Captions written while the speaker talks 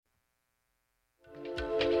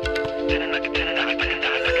Hey,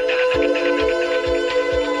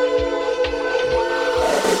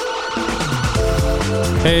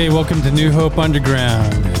 welcome to New Hope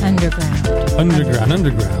Underground. Underground.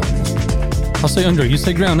 I'll say under. You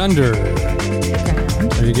say ground. Under.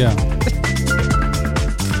 Ground. There you go.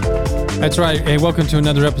 That's right. Hey, welcome to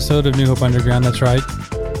another episode of New Hope Underground. That's right.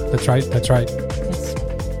 It's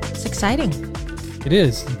exciting. It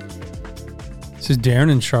is. This is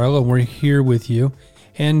Darren and Charla. We're here with you.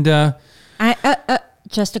 And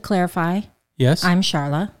Just to clarify, yes, I'm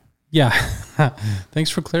Charla. Yeah.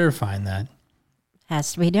 Thanks for clarifying that.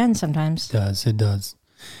 Has to be done sometimes. It does.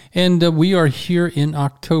 And we are here in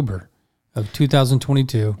October of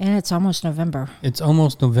 2022. And it's almost November. It's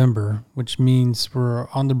almost November, which means we're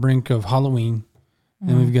on the brink of Halloween.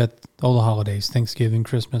 And we've got all the holidays, Thanksgiving,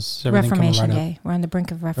 Christmas, everything Reformation coming right Day. up. We're on the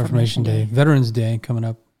brink of Reformation Day. Veterans Day coming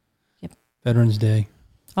up. Yep. Veterans Day.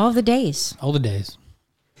 All the days. All the days.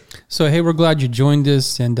 So, hey, we're glad you joined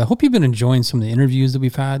us. And I hope you've been enjoying some of the interviews that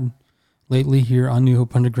we've had lately here on New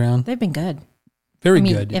Hope Underground. They've been good. Very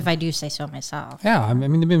good. If I do say so myself. Yeah, I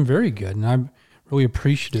mean, they've been very good. And I'm really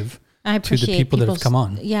appreciative to the people that have come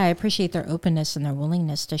on. Yeah, I appreciate their openness and their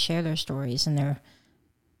willingness to share their stories and their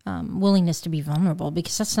willingness to be vulnerable,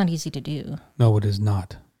 because that's not easy to do. No, it is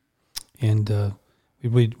not. And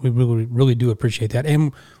we really do appreciate that.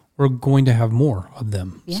 And we're going to have more of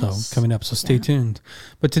them. Yes. So coming up. So stay tuned.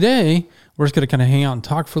 But today, we're just going to kind of hang out and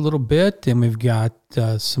talk for a little bit. And we've got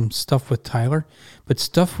some stuff with Tyler. But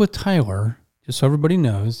stuff with Tyler, just so everybody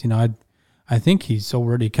knows, I think he's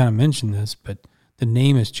already kind of mentioned this, but the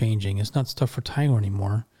name is changing. It's not Stuff for Tyler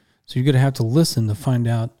anymore. So you're going to have to listen to find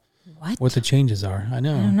out what the changes are. I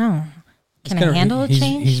know. I don't know. Can I handle a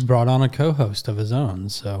change? He's brought on a co-host of his own,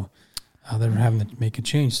 so they're having to make a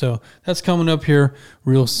change. So that's coming up here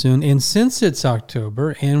real soon. And since it's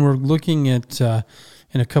October, and we're looking at,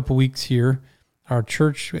 in a couple weeks here, our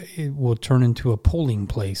church will turn into a polling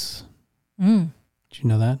place. Did you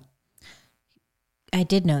know that? I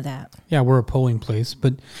did know that. Yeah, we're a polling place,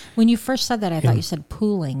 but when you first said that, I thought you said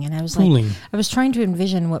pooling, and I was pooling. like, I was trying to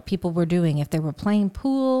envision what people were doing if they were playing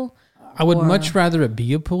pool. I would much rather it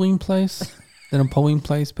be a polling place than a polling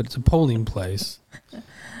place, but it's a polling place.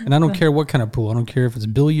 And I don't care what kind of pool. I don't care if it's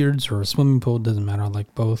billiards or a swimming pool. It doesn't matter. I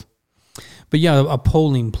like both. But yeah, a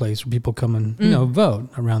polling place where people come and vote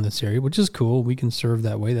around this area, which is cool. We can serve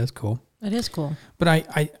that way. That's cool. It is cool. But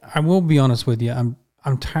I will be honest with you.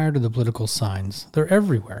 I'm tired of the political signs. They're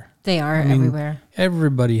everywhere. They are everywhere.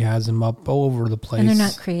 Everybody has them up all over the place. And they're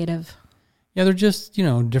not creative. Yeah, they're just,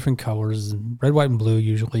 different colors. Red, white, and blue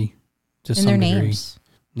usually. To some degree. Names.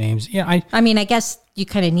 Names. Yeah, I mean, I guess you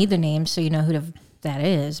kind of need the names so you know who that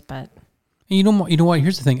is, but... You know what?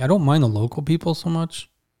 Here's the thing. I don't mind the local people so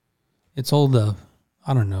much. It's all the,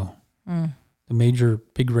 I don't know, the major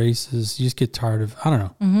big races. You just get tired of, I don't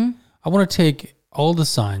know. Mm-hmm. I want to take all the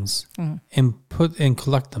signs and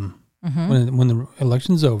collect them. Mm-hmm. When the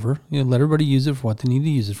election's over, let everybody use it for what they need to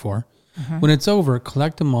use it for. Mm-hmm. When it's over,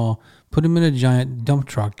 collect them all, put them in a giant dump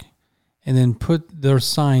truck, and then put their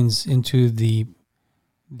signs into the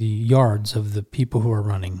yards of the people who are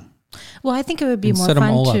running. Well, I think it would be more set fun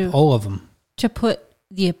them all of them, to put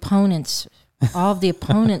the opponents, all of the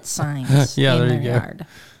opponents' signs in their yard.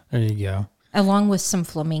 There you go. Along with some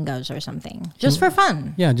flamingos or something. Just for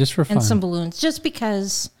fun. Yeah, just for fun. And some balloons. Just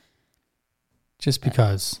because.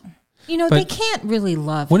 They can't really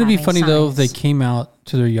love. Wouldn't it be funny, signs. though, if they came out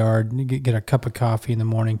to their yard and get a cup of coffee in the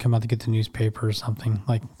morning, come out to get the newspaper or something,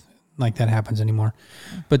 like that happens anymore.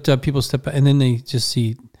 But people step out, and then they just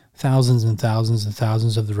see thousands and thousands and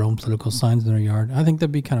thousands of their own political signs in their yard. I think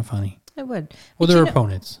that'd be kind of funny. It would. Well, their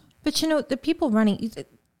opponents. But, the people running...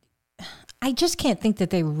 I just can't think that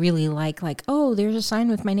they really like, oh, there's a sign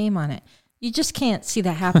with my name on it. You just can't see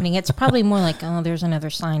that happening. It's probably more like, oh, there's another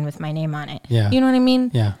sign with my name on it. Yeah. You know what I mean?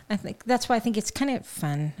 Yeah. I think that's why I think it's kind of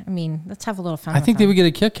fun. I mean, let's have a little fun. I think they would get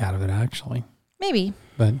a kick out of it, actually. Maybe.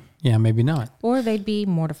 But, yeah, maybe not. Or they'd be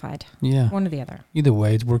mortified. Yeah. One or the other. Either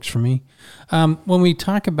way, it works for me. When we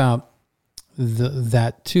talk about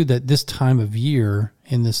that this time of year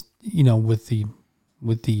in this, with the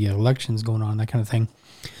elections going on, that kind of thing,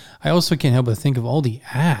 I also can't help but think of all the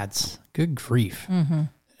ads. Good grief. Mm-hmm.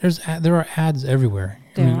 There are ads everywhere.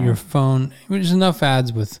 Your phone, there's enough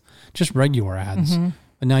ads with just regular ads. Mm-hmm.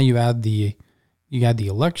 But now you add the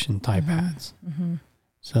election type ads. Mm-hmm.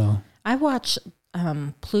 So I watch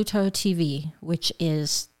Pluto TV, which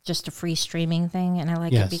is just a free streaming thing, and I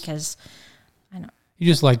like it because I know you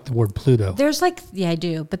just like the word Pluto. There's I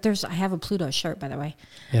do, but I have a Pluto shirt, by the way.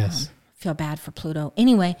 Yes. Feel bad for Pluto.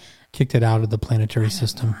 Anyway. Kicked it out of the planetary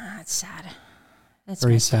system. That's sad. That's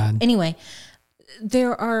very sad. Anyway,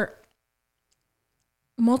 there are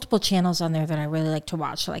multiple channels on there that I really like to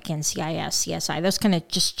watch, like NCIS, CSI, those kind of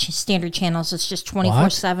just standard channels. It's just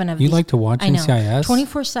 24/7 of you these. like to watch NCIS?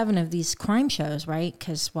 24/7 of these crime shows, right?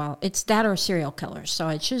 Because, well, it's that or serial killers. So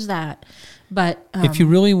I choose that. But if you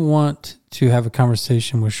really want to have a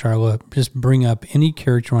conversation with Charlotte, just bring up any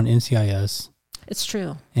character on NCIS. It's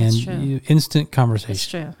true. And it's true. Instant conversation. It's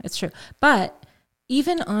true. It's true. But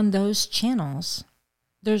even on those channels,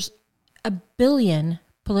 there's a billion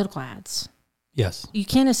political ads. Yes. You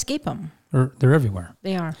can't escape them. They're everywhere.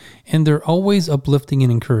 They are. And they're always uplifting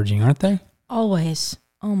and encouraging, aren't they? Always.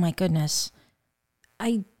 Oh my goodness.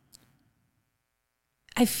 I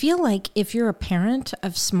feel like if you're a parent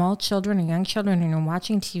of small children or young children and you're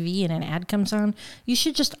watching TV and an ad comes on, you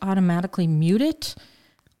should just automatically mute it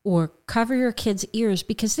or cover your kids' ears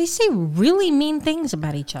because they say really mean things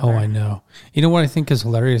about each other. Oh, I know. You know what I think is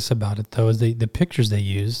hilarious about it, though, is the pictures they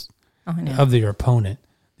use of their opponent.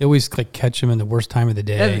 They always like catch them in the worst time of the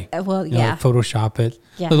day. Well, you know, like Photoshop it.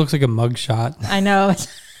 Yeah. It looks like a mug shot. I know.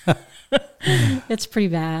 It's pretty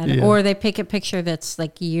bad. Yeah. Or they pick a picture that's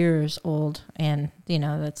like years old and, you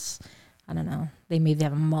know, that's, I don't know, they maybe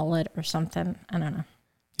have a mullet or something. I don't know.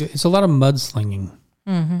 It's a lot of mudslinging.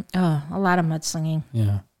 Mm-hmm. Oh, a lot of mudslinging.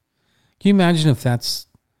 Yeah. Can you imagine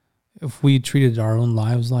if we treated our own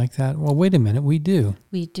lives like that? Well, wait a minute. We do.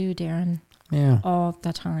 We do, Darren. Yeah. All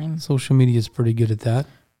the time. Social media is pretty good at that.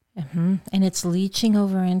 Mm-hmm. And it's leaching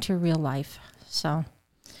over into real life. So.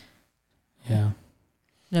 Yeah.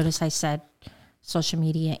 Notice I said social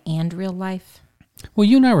media and real life. Well,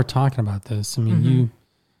 you and I were talking about this. I mean,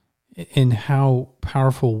 and how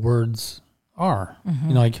powerful words are.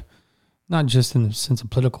 You know, like not just in the sense of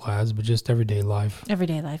political ads, but just everyday life.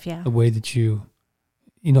 Everyday life, yeah. The way that you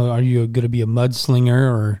know, are you going to be a mudslinger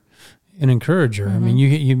or an encourager? I mean,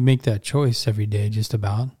 you make that choice every day, just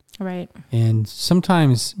about. Right. And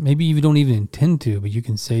sometimes maybe you don't even intend to, but you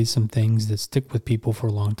can say some things that stick with people for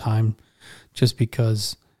a long time, just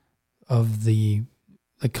because of the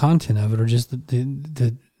content of it, or just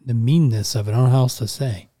the meanness of it. I don't know how else to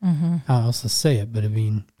say. How else to say it, but I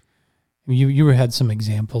mean, you had some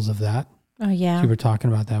examples of that. Oh yeah, you were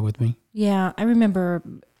talking about that with me. Yeah, I remember.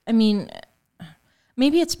 I mean,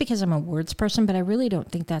 maybe it's because I'm a words person, but I really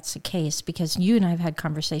don't think that's the case, because you and I have had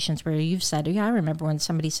conversations where you've said, yeah, I remember when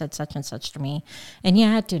somebody said such and such to me, and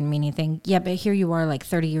yeah, it didn't mean anything. Yeah, but here you are like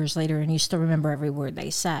 30 years later and you still remember every word they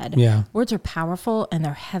said. Yeah. Words are powerful and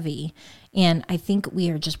they're heavy. And I think we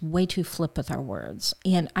are just way too flip with our words.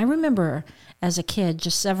 And I remember as a kid,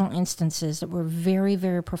 just several instances that were very,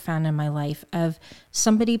 very profound in my life of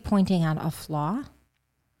somebody pointing out a flaw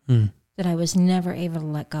that I was never able to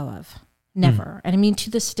let go of. Never. And I mean, to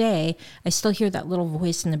this day, I still hear that little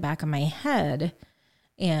voice in the back of my head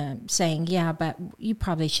and saying, yeah, but you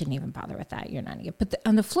probably shouldn't even bother with that. You're not going to get. But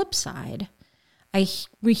on the flip side, I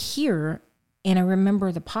hear and I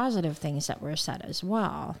remember the positive things that were said as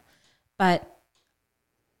well. But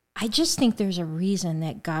I just think there's a reason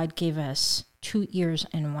that God gave us 2 ears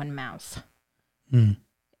and 1 mouth.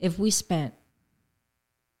 If we spent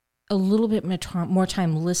a little bit more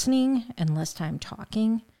time listening and less time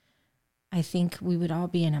talking, I think we would all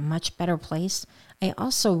be in a much better place. I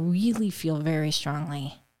also really feel very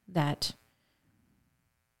strongly that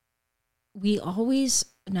we always,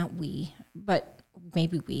 not we, but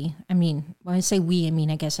maybe we, I mean, when I say we, I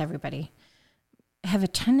mean, I guess everybody, have a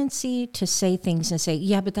tendency to say things and say,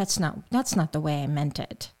 yeah, but that's not the way I meant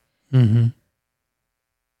it.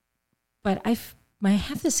 But I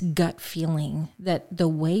have this gut feeling that the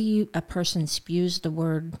way a person spews the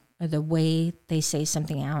word, or the way they say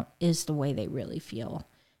something out, is the way they really feel.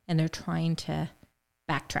 And they're trying to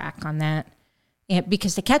backtrack on that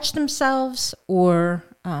because they catch themselves or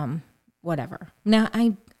whatever. Now,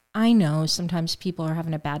 I know sometimes people are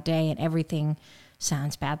having a bad day and everything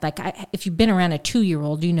sounds bad. Like if you've been around a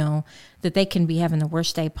 2-year-old, you know that they can be having the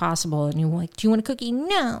worst day possible. And you're like, do you want a cookie?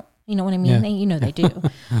 No. You know what I mean? Yeah. They do.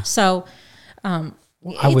 So I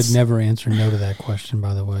would never answer no to that question,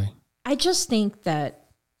 by the way. I just think that,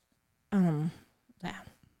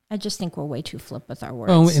 I just think we're way too flip with our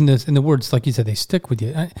words. Oh, in the words, like you said, they stick with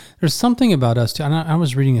you. There's something about us too. I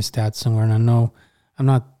was reading a stat somewhere, and I know I'm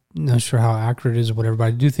not sure how accurate it is or whatever, but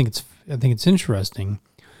I do think it's interesting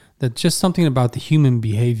that just something about the human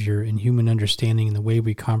behavior and human understanding and the way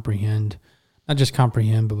we comprehend, not just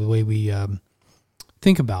comprehend, but the way we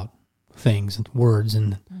think about things and words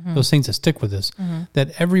and those things that stick with us,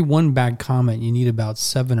 that every one bad comment, you need about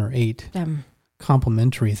 7 or 8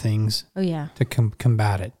 complimentary things to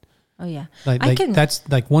combat it. Oh yeah. That's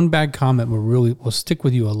like one bad comment will stick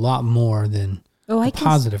with you a lot more than Oh,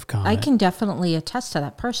 positive comment. I can definitely attest to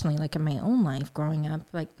that personally, like in my own life growing up.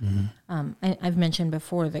 Like, I've mentioned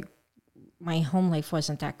before that my home life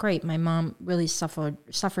wasn't that great. My mom really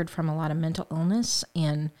suffered from a lot of mental illness,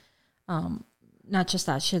 and not just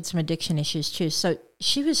that, she had some addiction issues too. So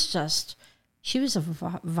she was a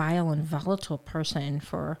vile and volatile person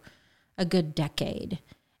for a good decade.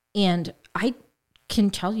 And I can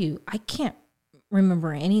tell you, I can't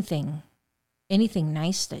remember anything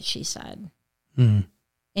nice that she said.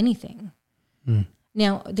 Anything.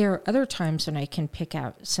 Now, there are other times when I can pick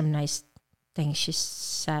out some nice things she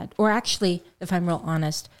said. Or actually, if I'm real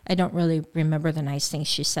honest, I don't really remember the nice things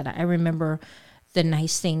she said. I remember the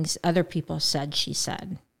nice things other people said she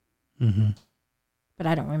said. But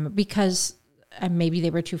I don't remember because maybe they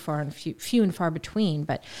were too far and few and far between.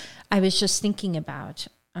 But I was just thinking about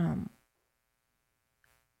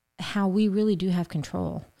how we really do have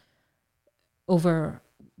control over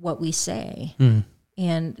what we say.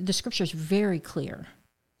 And the scripture is very clear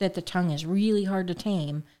that the tongue is really hard to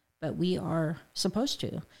tame, but we are supposed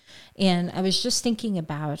to. And I was just thinking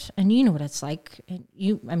about, and you know what it's like.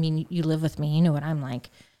 You live with me. You know what I'm like.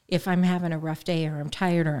 If I'm having a rough day or I'm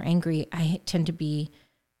tired or angry, I tend to be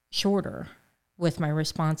shorter with my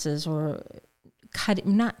responses or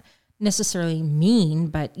not necessarily mean,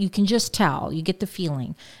 but you can just tell. You get the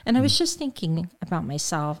feeling. And I was just thinking about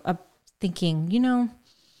myself,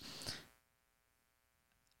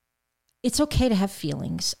 it's okay to have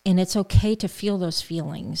feelings, and it's okay to feel those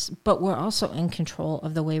feelings, but we're also in control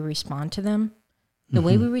of the way we respond to them, the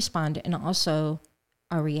way we respond, and also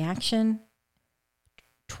our reaction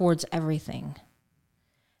towards everything.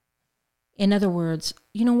 In other words,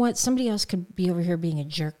 you know what? Somebody else could be over here being a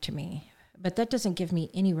jerk to me, but that doesn't give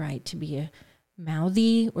me any right to be a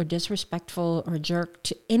mouthy or disrespectful or a jerk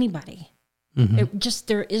to anybody.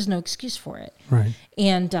 There is no excuse for it. Right.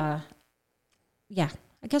 And,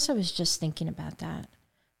 I guess I was just thinking about that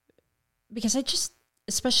because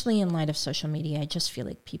especially in light of social media, I just feel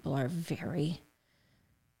like people are very,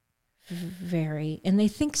 very, and they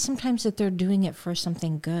think sometimes that they're doing it for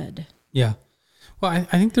something good. Yeah. Well, I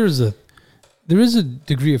think there is a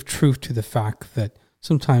degree of truth to the fact that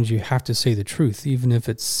sometimes you have to say the truth, even if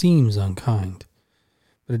it seems unkind.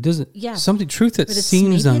 But it doesn't. Yeah. Truth that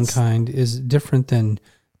seems unkind is different than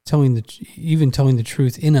telling the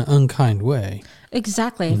truth in an unkind way.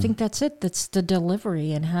 Exactly. I think that's it. That's the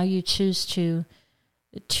delivery and how you choose to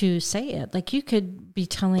say it. Like you could be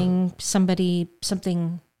telling somebody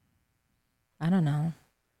something, I don't know.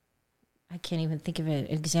 I can't even think of an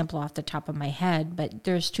example off the top of my head, but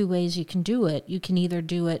there's two ways you can do it. You can either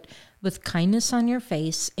do it with kindness on your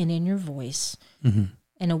face and in your voice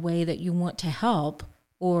in a way that you want to help,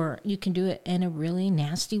 or you can do it in a really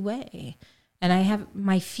nasty way. And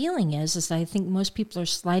my feeling is I think most people are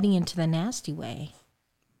sliding into the nasty way.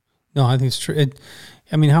 No, I think it's true.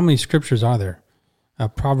 How many scriptures are there?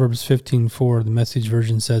 Proverbs 15:4, the Message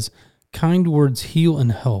version says, "Kind words heal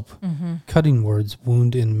and help. Cutting words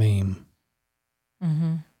wound and maim."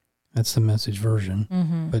 That's the Message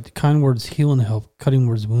version. But kind words heal and help. Cutting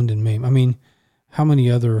words wound and maim. How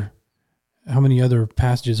many other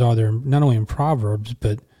passages are there? Not only in Proverbs,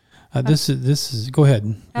 but this is. Go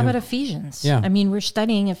ahead. How about Ephesians? Yeah. We're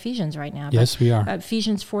studying Ephesians right now. Yes, we are.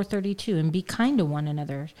 Ephesians 4:32, and be kind to one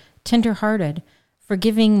another, tenderhearted,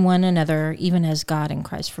 forgiving one another, even as God in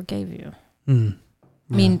Christ forgave you.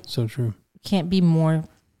 So true. Can't be more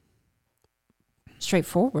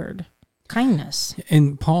straightforward. Kindness.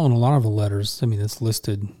 And Paul, in a lot of the letters, it's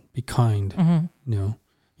listed. Be kind.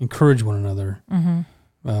 Encourage one another.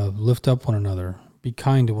 Lift up one another. Be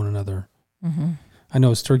kind to one another. I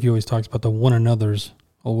know Sturkey always talks about the one another's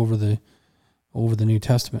all over the New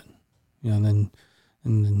Testament, and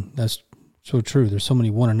then that's so true. There's so many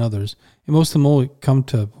one another's, and most of them all come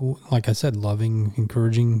to, like I said, loving,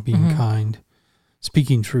 encouraging, being kind,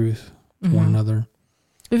 speaking truth to one another.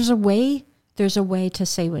 There's a way to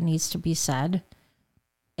say what needs to be said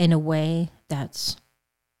in a way that's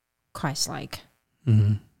Christ-like.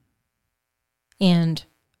 And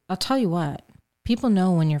I'll tell you what, people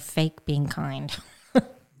know when you're fake being kind.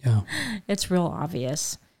 Yeah. It's real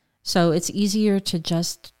obvious. So it's easier to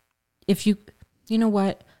just, you know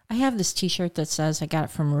what? I have this t-shirt that says, I got it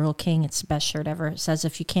from Rural King. It's the best shirt ever. It says,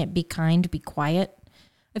 if you can't be kind, be quiet.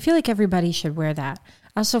 I feel like everybody should wear that.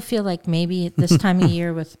 I also feel like maybe at this time of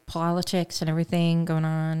year with politics and everything going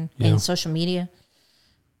on and social media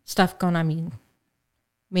stuff going on,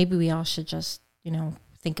 maybe we all should just,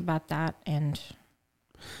 think about that. And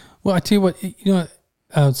well, I tell you what,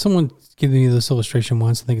 someone gave me this illustration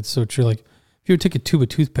once. I think it's so true. Like if you would take a tube of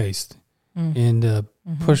toothpaste and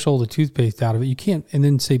push all the toothpaste out of it. You can't, and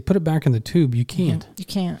then say, put it back in the tube. You can't. You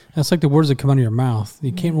can't. That's like the words that come out of your mouth.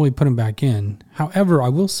 You can't really put them back in. However, I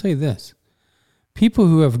will say this. People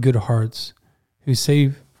who have good hearts, who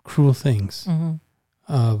say cruel things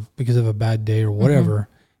because of a bad day or whatever,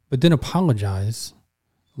 but then apologize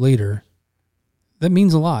later, that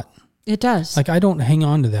means a lot. It does. Like, I don't hang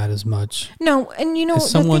on to that as much. No, and as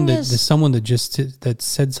someone that just that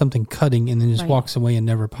said something cutting and then just walks away and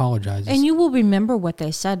never apologizes. And you will remember what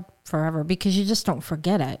they said forever because you just don't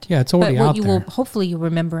forget it. Yeah, it's already out there. Hopefully you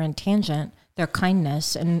remember in tangent their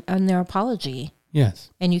kindness and their apology. Yes.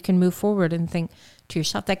 And you can move forward and think to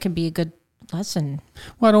yourself, that could be a good lesson.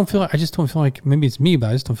 Well, I just don't feel like, maybe it's me, but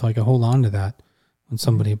I just don't feel like I hold on to that when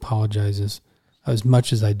somebody apologizes as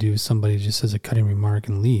much as I do somebody just says a cutting remark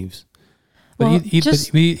and leaves. But, Well,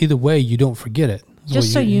 but either way, you don't forget it.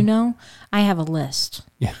 Just so you know, I have a list.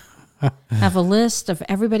 Yeah. I have a list of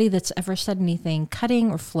everybody that's ever said anything,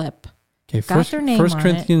 cutting or flip. Okay, Got their name on 1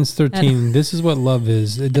 Corinthians 13, this is what love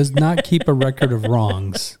is. It does not keep a record of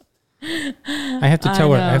wrongs. I have to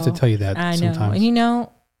tell you that sometimes.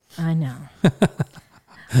 I know.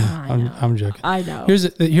 I'm joking. I know. Here's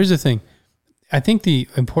the thing. I think the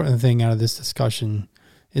important thing out of this discussion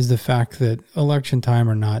is the fact that election time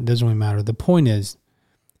or not, it doesn't really matter. The point is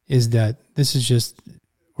that this is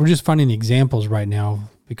we're just finding examples right now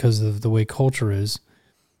because of the way culture is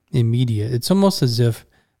in media. It's almost as if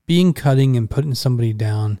being cutting and putting somebody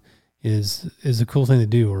down is a cool thing to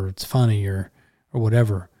do, or it's funny or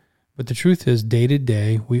whatever. But the truth is, day to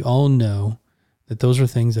day, we all know that those are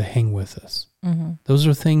things that hang with us. Mm-hmm. Those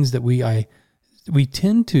are things that we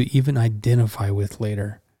tend to even identify with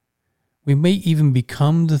later. We may even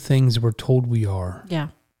become the things we're told we are. Yeah.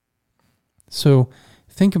 So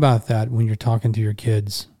think about that when you're talking to your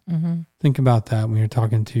kids. Mm-hmm. Think about that when you're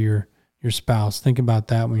talking to your spouse. Think about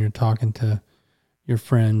that when you're talking to your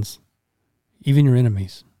friends, even your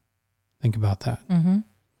enemies. Think about that. Mm-hmm.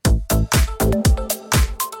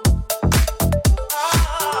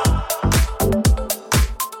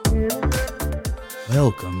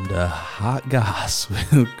 Welcome to Hot Goss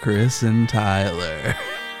with Chris and Tyler.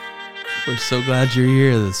 We're so glad you're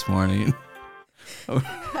here this morning.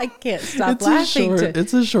 I can't stop laughing.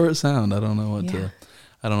 It's a short sound. I don't know what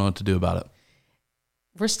to do about it.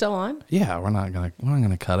 We're still on? Yeah, we're not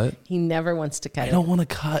gonna cut it. He never wants to cut it. I don't want to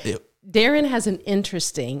cut it. Darren has an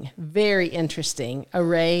very interesting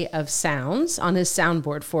array of sounds on his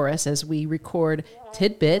soundboard for us as we record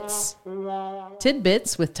tidbits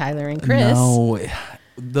with Tyler and Chris. No,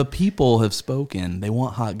 the people have spoken. They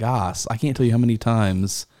want hot goss. I can't tell you how many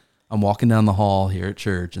times I'm walking down the hall here at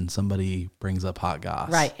church and somebody brings up hot goss.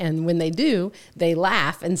 Right. And when they do, they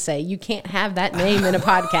laugh and say, you can't have that name in a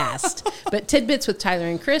podcast. But tidbits with Tyler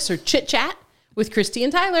and Chris, or chit chat with Christy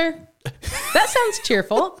and Tyler. That sounds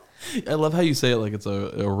cheerful. I love how you say it like it's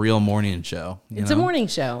a real morning show. It's a morning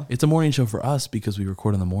show. It's a morning show for us because we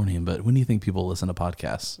record in the morning. But when do you think people listen to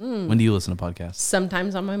podcasts? When do you listen to podcasts?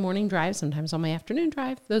 Sometimes on my morning drive, sometimes on my afternoon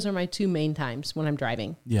drive. Those are my two main times when I'm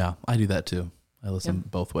driving. Yeah, I do that too. I listen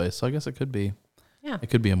both ways. So I guess it could be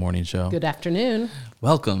a morning show. Good afternoon.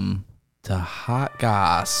 Welcome to Hot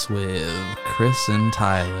Goss with Chris and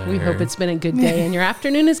Tyler. We hope it's been a good day and your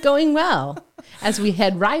afternoon is going well as we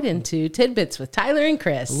head right into tidbits with Tyler and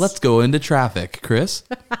Chris. Let's go into traffic. Chris,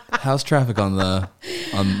 how's traffic on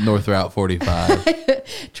North Route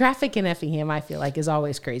 45? Traffic in Effingham, I feel like, is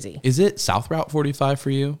always crazy. Is it South Route 45 for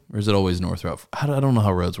you, or is it always North Route? I don't know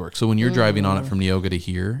how roads work. So when you're driving on it from Neoga to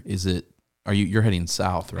here, you're heading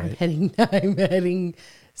south, right? I'm heading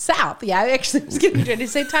south. Yeah, I actually was getting ready to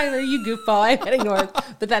say, Tyler, you goofball. I'm heading north.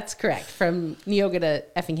 But that's correct. From Neoga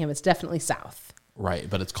to Effingham, it's definitely south. Right,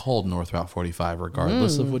 but it's called North Route 45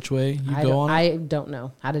 regardless of which way you go on it? I don't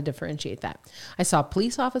know how to differentiate that. I saw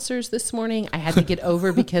police officers this morning. I had to get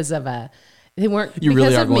over because of they weren't You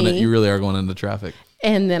really are going into traffic.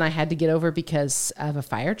 And then I had to get over because of a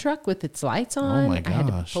fire truck with its lights on. Oh my gosh. I had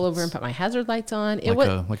to pull over and put my hazard lights on.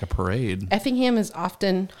 Like a parade. Effingham is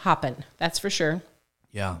often hopping, that's for sure.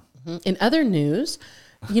 Yeah. In other news,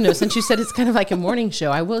 since you said it's kind of like a morning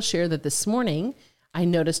show, I will share that this morning I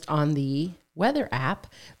noticed on the weather app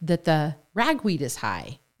that the ragweed is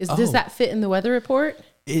high. Does that fit in the weather report?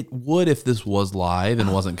 It would if this was live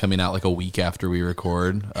and wasn't coming out like a week after we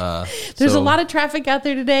record. There's a lot of traffic out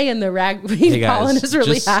there today, and the ragweed pollen is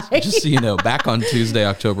really high. Just so you know, back on Tuesday,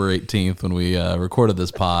 October 18th, when we recorded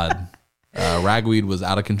this pod, ragweed was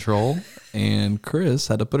out of control, and Chris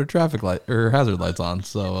had to put her traffic light or hazard lights on.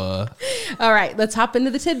 So, all right, let's hop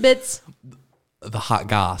into the tidbits. The hot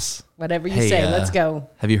goss. Whatever you say, let's go.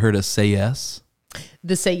 Have you heard of Say Yes?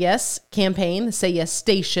 The Say Yes campaign, the Say Yes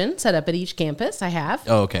station set up at each campus. I have.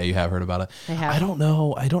 Oh, okay. You have heard about it. I have. I don't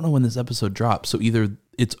know when this episode drops. So either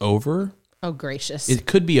it's over. Oh, gracious. It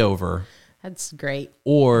could be over. That's great.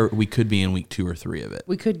 Or we could be in week 2 or 3 of it.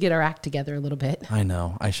 We could get our act together a little bit. I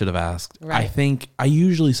know. I should have asked. Right. I think I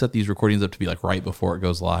usually set these recordings up to be like right before it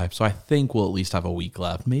goes live. So I think we'll at least have a week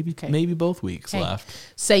left. Maybe both weeks left.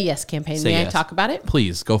 Say Yes campaign. Say May yes. I talk about it?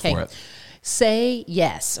 Please go for it. Say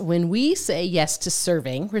yes. When we say yes to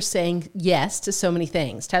serving, we're saying yes to so many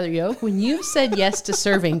things. Tyler Yoke, when you said yes to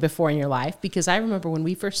serving before in your life, because I remember when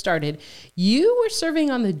we first started, you were serving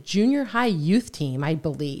on the junior high youth team, I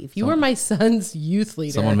believe. You were my son's youth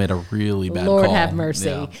leader. Someone made a really bad Lord call. have mercy.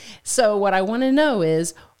 Yeah. So what I want to know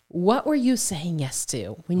is, what were you saying yes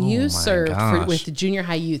to when you served with the junior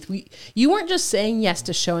high youth? You weren't just saying yes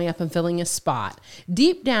to showing up and filling a spot.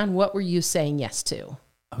 Deep down, what were you saying yes to?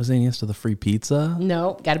 I was saying yes to the free pizza.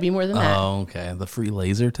 No, got to be more than that. Oh, okay. The free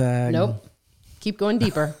laser tag. Nope. Keep going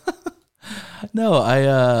deeper. No,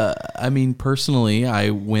 I mean, personally,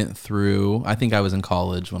 I went through, I think I was in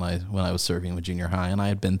college when I was serving with junior high, and I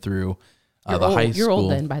had been through the high school. You're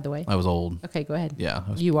old then, by the way. I was old. Okay, go ahead. Yeah.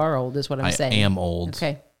 You are old is what I'm saying. I am old.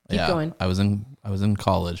 Okay. Keep going. I was in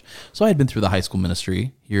college. So I had been through the high school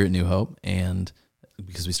ministry here at New Hope, and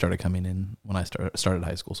because we started coming in when I started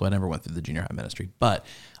high school. So I never went through the junior high ministry, but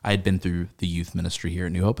I had been through the youth ministry here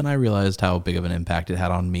at New Hope, and I realized how big of an impact it had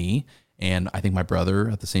on me. And I think my brother,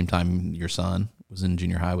 at the same time your son was in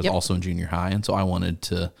junior high, was also in junior high. And so I wanted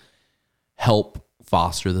to help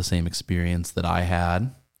foster the same experience that I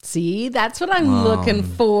had. See, that's what I'm looking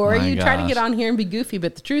for. my You try to gosh. get on here and be goofy,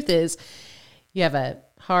 but the truth is you have a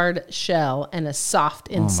hard shell and a soft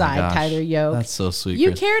inside, gosh. Tyler Yoke. That's so sweet. You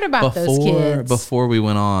Chris. cared about those kids. Before we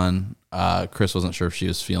went on, Chris wasn't sure if she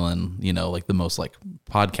was feeling, like the most like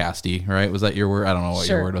podcasty, right? Was that your word? I don't know what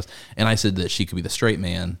your word was. And I said that she could be the straight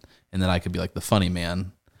man and then I could be like the funny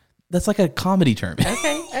man. That's like a comedy term.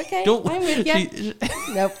 Okay. I'm with you. She-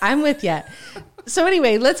 Nope, I'm with you. So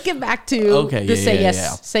anyway, let's get back to the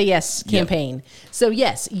Say Yes campaign. So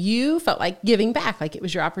yes, you felt like giving back, like it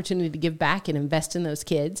was your opportunity to give back and invest in those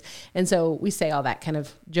kids. And so we say all that kind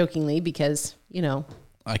of jokingly because,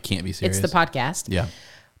 I can't be serious. it's the podcast. Yeah.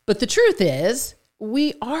 But the truth is,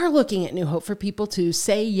 we are looking at New Hope for people to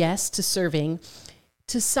say yes to serving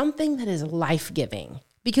to something that is life-giving.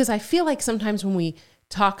 Because I feel like sometimes when we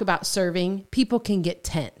talk about serving, people can get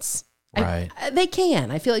tense. Right. They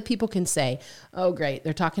can. I feel like people can say, oh, great,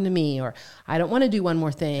 they're talking to me, or I don't want to do one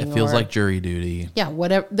more thing. It feels like jury duty. Yeah,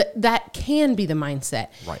 whatever. That can be the mindset.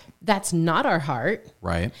 Right. That's not our heart.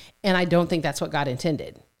 Right. And I don't think that's what God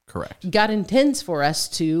intended. Correct. God intends for us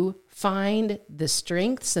to find the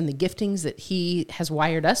strengths and the giftings that He has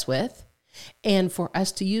wired us with and for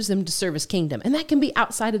us to use them to serve His kingdom. And that can be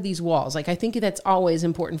outside of these walls. Like, I think that's always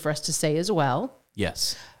important for us to say as well.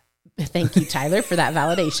 Yes. Thank you, Tyler, for that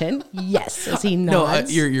validation. Yes, as he nods.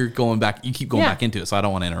 No, you're going back. You keep going back into it, so I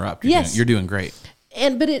don't want to interrupt. You're doing great.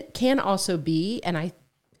 But it can also be, and I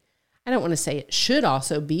don't want to say it should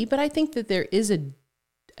also be, but I think that there is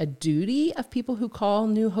a duty of people who call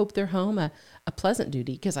New Hope their home, a pleasant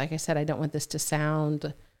duty. Because like I said, I don't want this to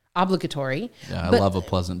sound obligatory. Yeah, I love a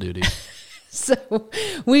pleasant duty. So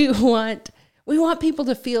we want people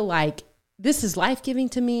to feel like this is life-giving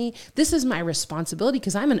to me. This is my responsibility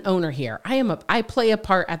because I'm an owner here. I play a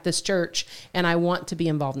part at this church and I want to be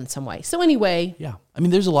involved in some way. So anyway. Yeah. I mean,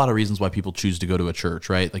 there's a lot of reasons why people choose to go to a church,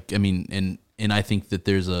 right? Like, I mean, and I think that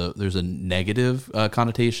there's a negative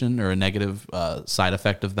connotation or a negative side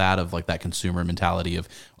effect of that, of like that consumer mentality of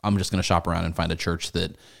I'm just going to shop around and find a church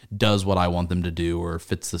that does what I want them to do or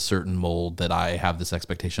fits the certain mold that I have this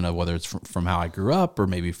expectation of, whether it's from how I grew up or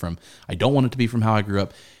maybe from, I don't want it to be from how I grew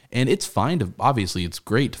up. And it's fine to, obviously it's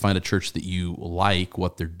great to find a church that you like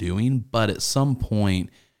what they're doing, but at some point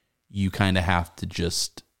you kind of have to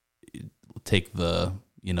just take the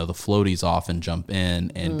floaties off and jump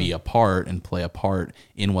in and be a part and play a part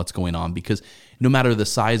in what's going on, because no matter the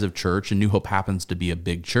size of church, and New Hope happens to be a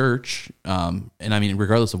big church. And I mean,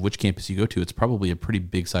 regardless of which campus you go to, it's probably a pretty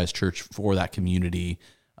big size church for that community.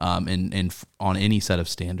 And on any set of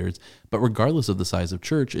standards. But regardless of the size of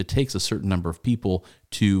church, it takes a certain number of people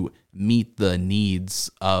to meet the needs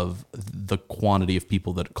of the quantity of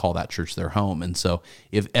people that call that church their home. And so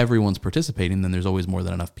if everyone's participating, then there's always more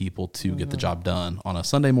than enough people to get the job done on a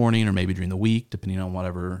Sunday morning or maybe during the week, depending on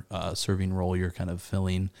whatever serving role you're kind of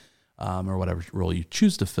filling or whatever role you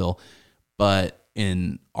choose to fill. But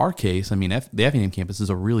in our case, I mean, the Effingham campus is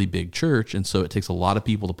a really big church, and so it takes a lot of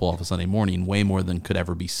people to pull off a Sunday morning, way more than could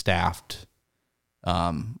ever be staffed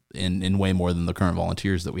in way more than the current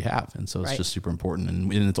volunteers that we have. And so it's Right. just super important.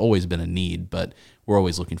 And it's always been a need, but we're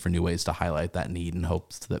always looking for new ways to highlight that need in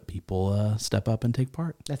hopes that people step up and take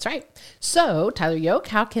part. That's right. So, Tyler Yoke,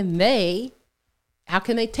 how can they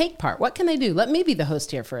take part? What can they do? Let me be the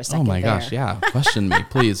host here for a second. Oh my gosh, yeah. Question me,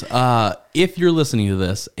 please. If you're listening to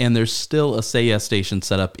this and there's still a Say Yes station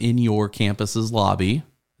set up in your campus's lobby,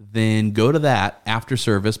 then go to that after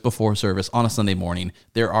service, before service on a Sunday morning.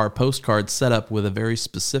 There are postcards set up with a very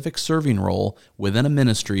specific serving role within a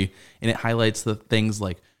ministry, and it highlights the things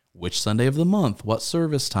like which Sunday of the month, what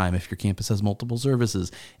service time, if your campus has multiple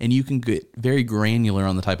services, and you can get very granular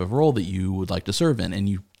on the type of role that you would like to serve in. And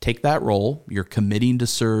you take that role, you're committing to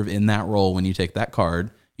serve in that role when you take that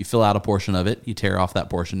card, you fill out a portion of it, you tear off that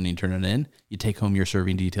portion and you turn it in, you take home your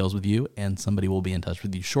serving details with you, and somebody will be in touch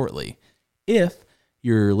with you shortly. If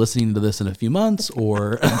you're listening to this in a few months,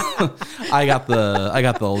 or I got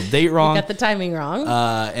the date wrong. Got the timing wrong.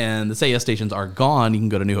 And the Say Yes stations are gone. You can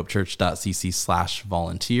go to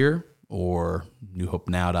newhopechurch.cc/volunteer or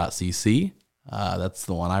newhopenow.cc. That's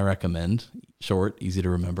the one I recommend. Short, easy to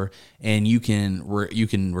remember. And you can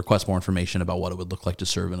request more information about what it would look like to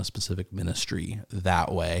serve in a specific ministry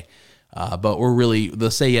that way. But we're really, the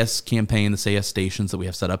Say Yes campaign, the Say Yes stations that we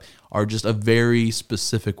have set up are just a very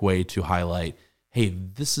specific way to highlight, hey,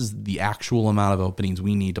 this is the actual amount of openings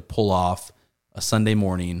we need to pull off a Sunday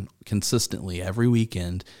morning consistently every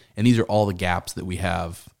weekend. And these are all the gaps that we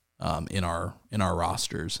have in our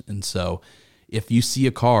rosters. And so if you see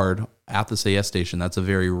a card at the Say Yes station, that's a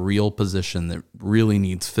very real position that really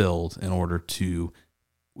needs filled in order to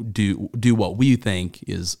do what we think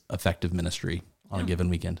is effective ministry on a given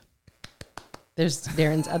weekend. There's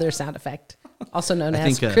Darren's other sound effect, also known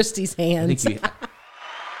as Christy's hands.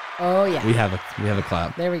 Oh yeah, we have a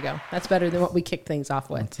clap. There we go. That's better than what we kicked things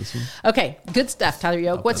off with. Okay, good stuff, Tyler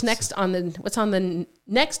Yoke. What's next on the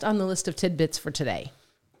list of tidbits for today?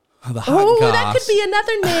 The hot goss. That could be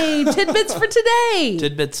another name. Tidbits for today.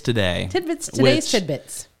 Tidbits today. Tidbits.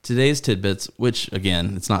 Today's tidbits, which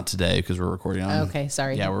again, it's not today because we're recording on. Okay,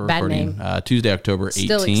 sorry. Yeah, we're Bad recording name. Tuesday, October 18th.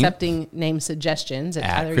 Still accepting name suggestions at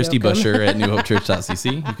Tyler Christy Yoakum. Busher at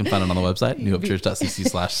newhopechurch.cc. You can find it on the website,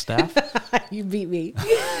 newhopechurch.cc/staff. You beat me.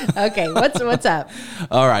 Okay, what's up?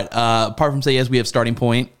 All right. Apart from Say Yes, we have Starting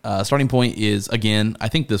Point. Starting Point is, again, I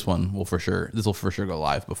think this will for sure go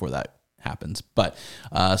live before that happens. But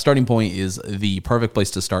Starting Point is the perfect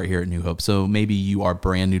place to start here at New Hope. So maybe you are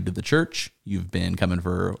brand new to the church. You've been coming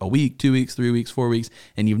for a week, 2 weeks, 3 weeks, 4 weeks,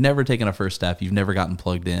 and you've never taken a first step. You've never gotten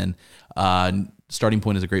plugged in. Starting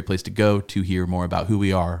Point is a great place to go to hear more about who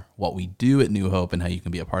we are, what we do at New Hope, and how you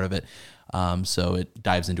can be a part of it. So it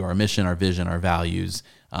dives into our mission, our vision, our values.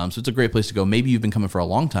 So it's a great place to go. Maybe you've been coming for a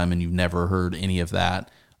long time and you've never heard any of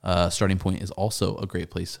that. Starting Point is also a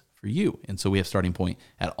great place for you. And so we have Starting Point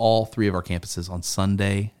at all 3 of our campuses on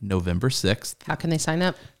Sunday, November 6th. How can they sign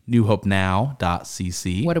up?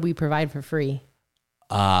 newhopenow.cc. What do we provide for free?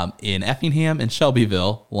 In Effingham and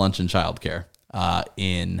Shelbyville, lunch and childcare.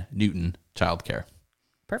 In Newton, childcare.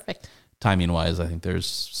 Perfect. Timing wise, I think theirs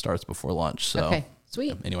starts before lunch. So okay.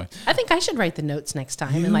 Sweet. Anyway, I think I should write the notes next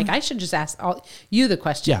time, and I should just ask you the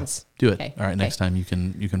questions. Yeah, do it. Okay. All right, next time you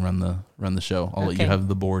can run the show. I'll let you have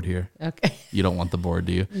the board here. Okay. You don't want the board,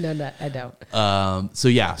 do you? No, I don't. So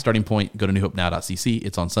yeah, Starting Point. Go to newhopenow.cc.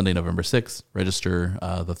 It's on Sunday, November 6th. Register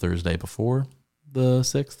the Thursday before the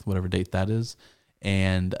 6th, whatever date that is,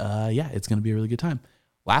 and it's going to be a really good time.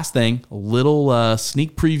 Last thing, a little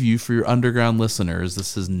sneak preview for your underground listeners.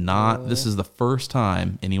 This is the first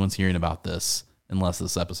time anyone's hearing about this. Unless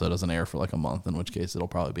this episode doesn't air for like a month, in which case it'll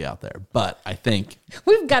probably be out there. But I think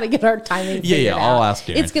we've got to get our timing figured out. I'll ask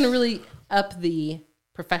Darren. It's going to really up the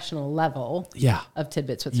professional level of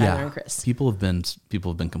Tidbits with Tyler and Chris. People have been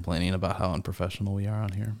complaining about how unprofessional we are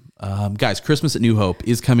on here. Guys, Christmas at New Hope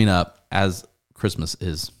is coming up, as Christmas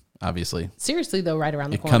is, obviously. Seriously, though, right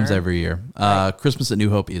around the corner. It comes every year. Right. Christmas at New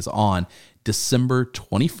Hope is on December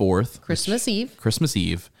 24th. Christmas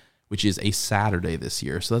Eve, which is a Saturday this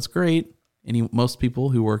year. So that's great. Most people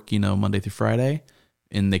who work, Monday through Friday,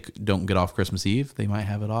 and they don't get off Christmas Eve, they might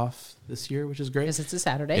have it off this year, which is great. Because it's a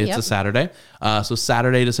Saturday. It's a Saturday. So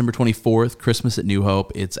Saturday, December 24th, Christmas at New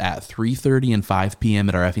Hope. It's at 3:30 and 5 p.m.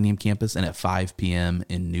 at our Effingham campus, and at 5 p.m.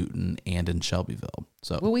 in Newton and in Shelbyville.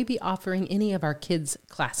 So, will we be offering any of our kids'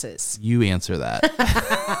 classes? You answer that.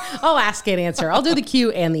 I'll ask and answer. I'll do the Q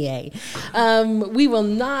and the A. We will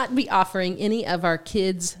not be offering any of our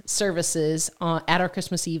kids' services at our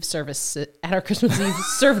Christmas Eve services.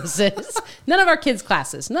 None of our kids'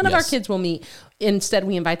 classes. None of our kids will meet. Instead,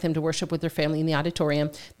 we invite them to worship with their family in the auditorium.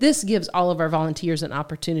 This gives all of our volunteers an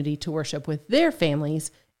opportunity to worship with their families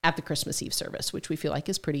at the Christmas Eve service, which we feel like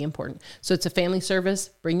is pretty important. So it's a family service.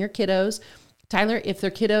 Bring your kiddos. Tyler, if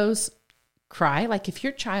their kiddos cry, like if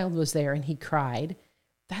your child was there and he cried,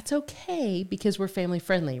 that's okay because we're family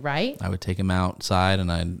friendly, right? I would take him outside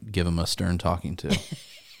and I'd give him a stern talking to.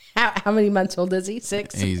 How many months old is he?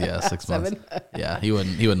 6? He's 6 months. Yeah, he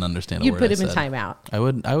wouldn't understand a You word put I him in said. timeout. I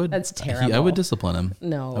would. That's terrible. I would discipline him.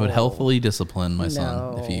 No. I would healthfully discipline my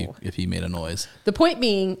son No. if he made a noise. The point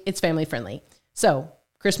being, it's family friendly. So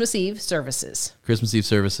Christmas Eve services. Christmas Eve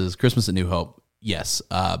services, Christmas at New Hope. Yes.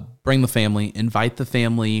 Bring the family, invite the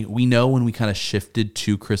family. We know when we kind of shifted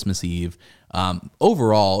to Christmas Eve,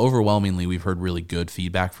 overall, overwhelmingly, we've heard really good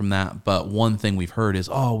feedback from that. But one thing we've heard is,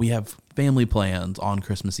 we have family plans on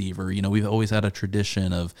Christmas Eve, or, we've always had a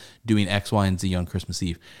tradition of doing X, Y, and Z on Christmas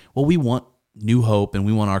Eve. Well, we want New Hope and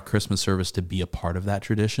we want our Christmas service to be a part of that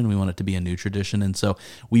tradition. We want it to be a new tradition. And so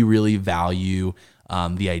we really value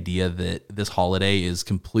the idea that this holiday is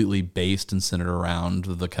completely based and centered around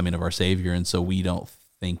the coming of our Savior. And so we don't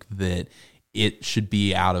think that it should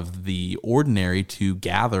be out of the ordinary to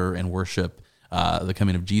gather and worship the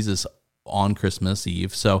coming of Jesus on Christmas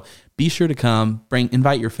Eve. So be sure to come,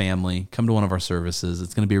 invite your family, come to one of our services.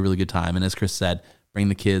 It's going to be a really good time. And as Chris said, bring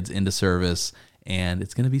the kids into service and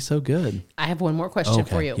it's going to be so good. I have one more question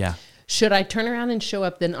for you. Yeah. Should I turn around and show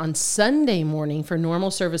up then on Sunday morning for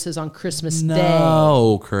normal services on Christmas Day?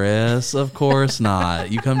 No, Chris, of course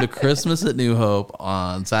not. You come to Christmas at New Hope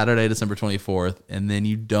on Saturday, December 24th, and then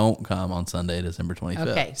you don't come on Sunday, December 25th.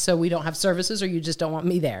 Okay, so we don't have services or you just don't want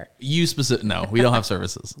me there? No, we don't have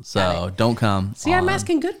services. So don't come. See, I'm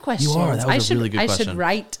asking good questions. You are. That was a really good I question. should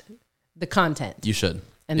write the content. You should.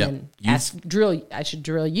 And Yep. then I should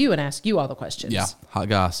drill you and ask you all the questions. Yeah, hot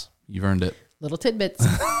goss. You've earned it. Little tidbits.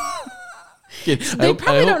 They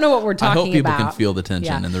probably don't know what we're talking I hope people about. can feel the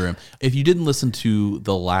tension in the room. If you didn't listen to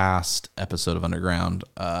the last episode of Underground,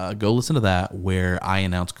 go listen to that where I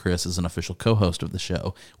announced Chris as an official co-host of the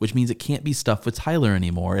show, which means it can't be Stuff with Tyler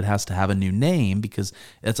anymore. It has to have a new name because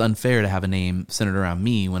it's unfair to have a name centered around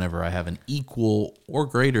me whenever I have an equal or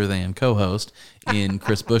greater than co-host in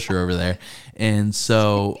Chris Busher over there. And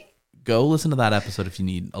so go listen to that episode if you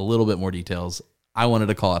need a little bit more details. I wanted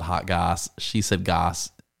to call it Hot Goss. She said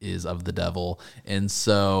Goss is of the devil, and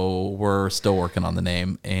so we're still working on the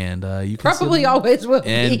name, and you can Probably always will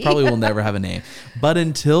and be. probably will never have a name, but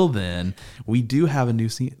until then we do have a new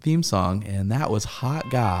theme song, and that was Hot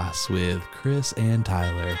Goss with Chris and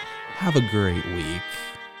Tyler. Have a great week.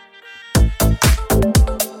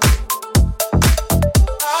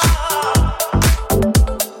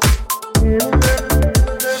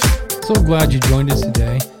 So glad you joined us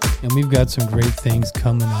today, and we've got some great things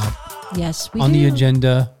coming up Yes, we on do. the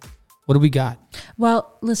agenda. What do we got?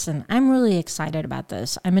 Well, listen, I'm really excited about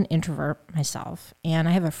this. I'm an introvert myself, and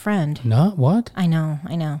I have a friend. No, what? I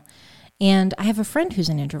know. And I have a friend who's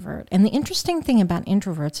an introvert. And the interesting thing about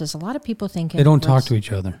introverts is a lot of people think They don't talk introverts- to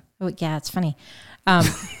each other. Oh, yeah, it's funny. Well,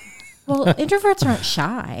 introverts aren't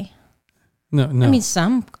shy. No. I mean,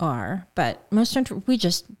 some are, but most we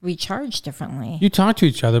just recharge differently. You talk to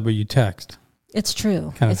each other, but you text. It's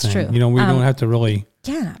true. Kind of It's thing. true. We don't have to really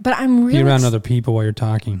Yeah, but I'm be really around other people while you're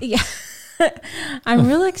talking. Yeah. I'm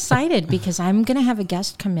really excited because I'm going to have a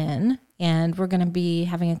guest come in and we're going to be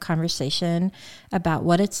having a conversation about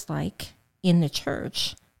what it's like in the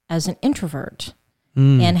church as an introvert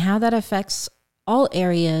and how that affects all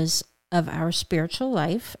areas of our spiritual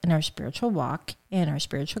life and our spiritual walk and our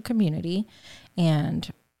spiritual community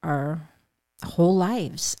and our whole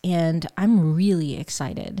lives. And I'm really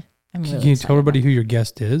excited. Can you tell everybody who your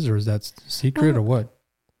guest is, or is that secret, or what?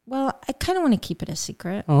 Well, I kind of want to keep it a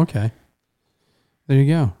secret. Oh, okay. There you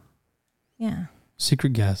go. Yeah.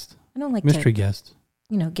 Secret guest. I don't like Mystery to, guest.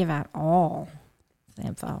 give out all the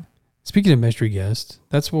info. Speaking of mystery guests,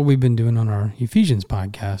 that's what we've been doing on our Ephesians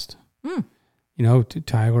podcast.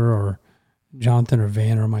 Tyler or Jonathan or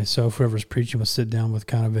Van or myself, whoever's preaching, will sit down with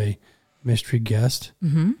kind of a mystery guest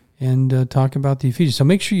and talk about the Ephesians. So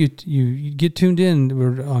make sure you get tuned in.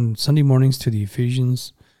 We're on Sunday mornings to the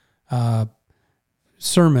Ephesians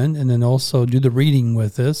sermon, and then also do the reading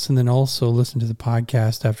with us, and then also listen to the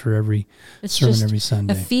podcast after every sermon every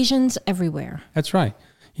Sunday. Ephesians everywhere. That's right.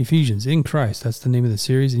 Ephesians in Christ. That's the name of the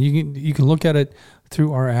series. And you can look at it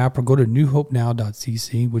through our app or go to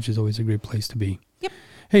newhopenow.cc, which is always a great place to be. Yep.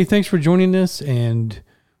 Hey, thanks for joining us, and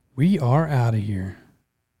we are out of here.